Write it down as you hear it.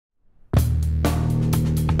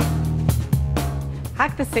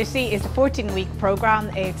Hack the City is a 14-week programme.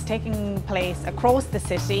 It's taking place across the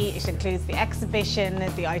city. It includes the exhibition,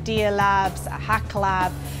 the idea labs, a hack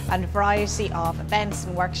lab and a variety of events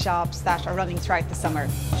and workshops that are running throughout the summer.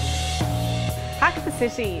 Hack the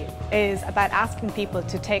City is about asking people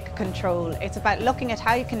to take control. It's about looking at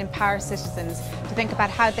how you can empower citizens to think about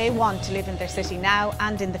how they want to live in their city now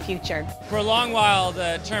and in the future. For a long while,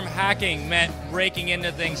 the term hacking meant breaking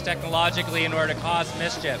into things technologically in order to cause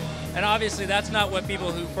mischief. And obviously that's not what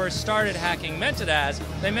people who first started hacking meant it as.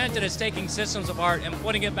 They meant it as taking systems apart and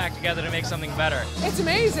putting it back together to make something better. It's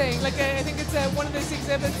amazing. I think it's one of those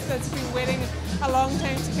exhibits that's been waiting a long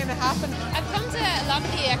time to kind of happen. I've come to a lot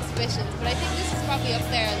of the exhibitions, but I think this is probably up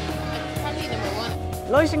there and probably #1.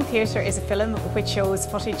 Lighting Theatre is a film which shows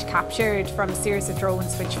footage captured from a series of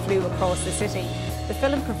drones which flew across the city. The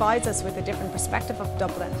film provides us with a different perspective of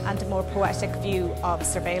Dublin and a more poetic view of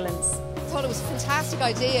surveillance. I thought it was a fantastic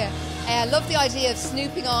idea. I love the idea of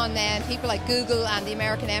snooping on people like Google and the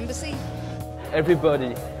American Embassy.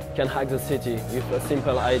 Everybody can hack the city with a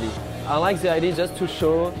simple ID. I like the idea just to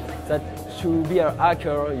show that to be a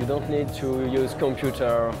hacker you don't need to use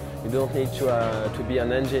computer, you don't need to be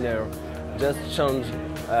an engineer. Just change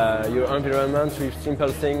your environment with simple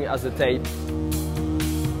thing as a tape.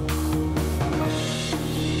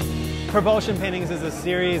 Propulsion Paintings is a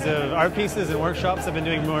series of art pieces and workshops I've been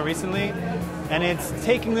doing more recently, and it's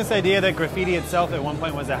taking this idea that graffiti itself at one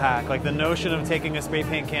point was a hack, like the notion of taking a spray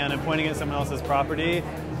paint can and pointing at someone else's property.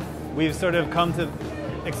 We've sort of come to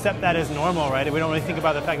accept that as normal, right? We don't really think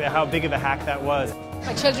about the fact that how big of a hack that was.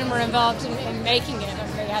 My children were involved in making it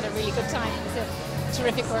and they had a really good time. It was a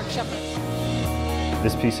terrific workshop.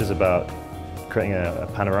 This piece is about creating a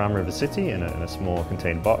panorama of the city in a small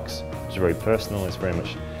contained box. It's very personal, it's very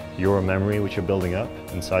much your memory which you're building up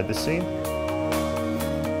inside this scene.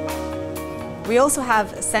 We also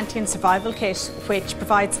have a sentient survival kit which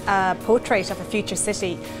provides a portrait of a future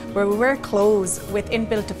city where we wear clothes with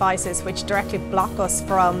inbuilt devices which directly block us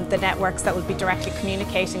from the networks that will be directly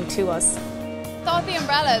communicating to us. I thought the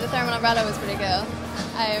thermal umbrella was pretty cool.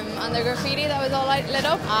 And the graffiti that was all lit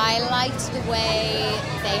up. I liked the way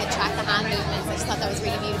they had tracked the hand movements. I just thought that was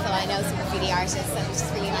really beautiful. I know some graffiti artists and it was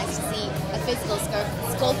just really nice to see a physical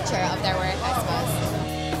sculpture of their work, I suppose.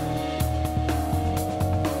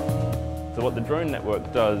 So what the drone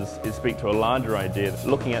network does is speak to a larger idea,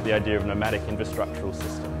 looking at the idea of nomadic infrastructural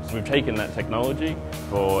systems. We've taken that technology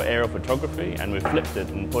for aerial photography and we've flipped it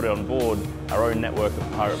and put it on board our own network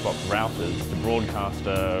of pirate box routers to broadcast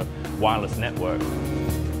a wireless network.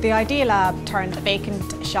 The Idea Lab turned a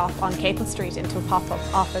vacant shop on Capel Street into a pop-up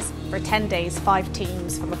office. For 10 days, 5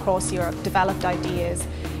 teams from across Europe developed ideas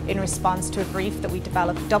in response to a brief that we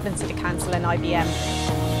developed Dublin City Council and IBM.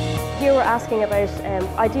 Here we're asking about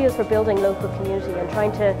ideas for building local community and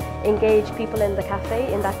trying to engage people in the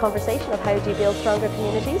cafe in that conversation of how do you build stronger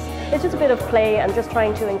communities. It's just a bit of play and just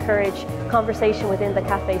trying to encourage conversation within the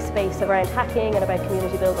cafe space around hacking and about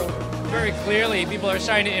community building. Very clearly, people are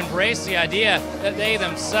starting to embrace the idea that they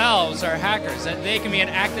themselves are hackers, that they can be an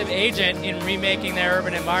active agent in remaking their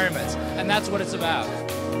urban environments, and that's what it's about.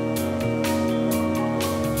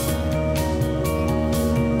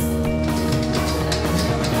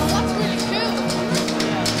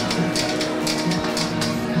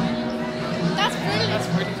 That's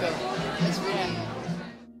pretty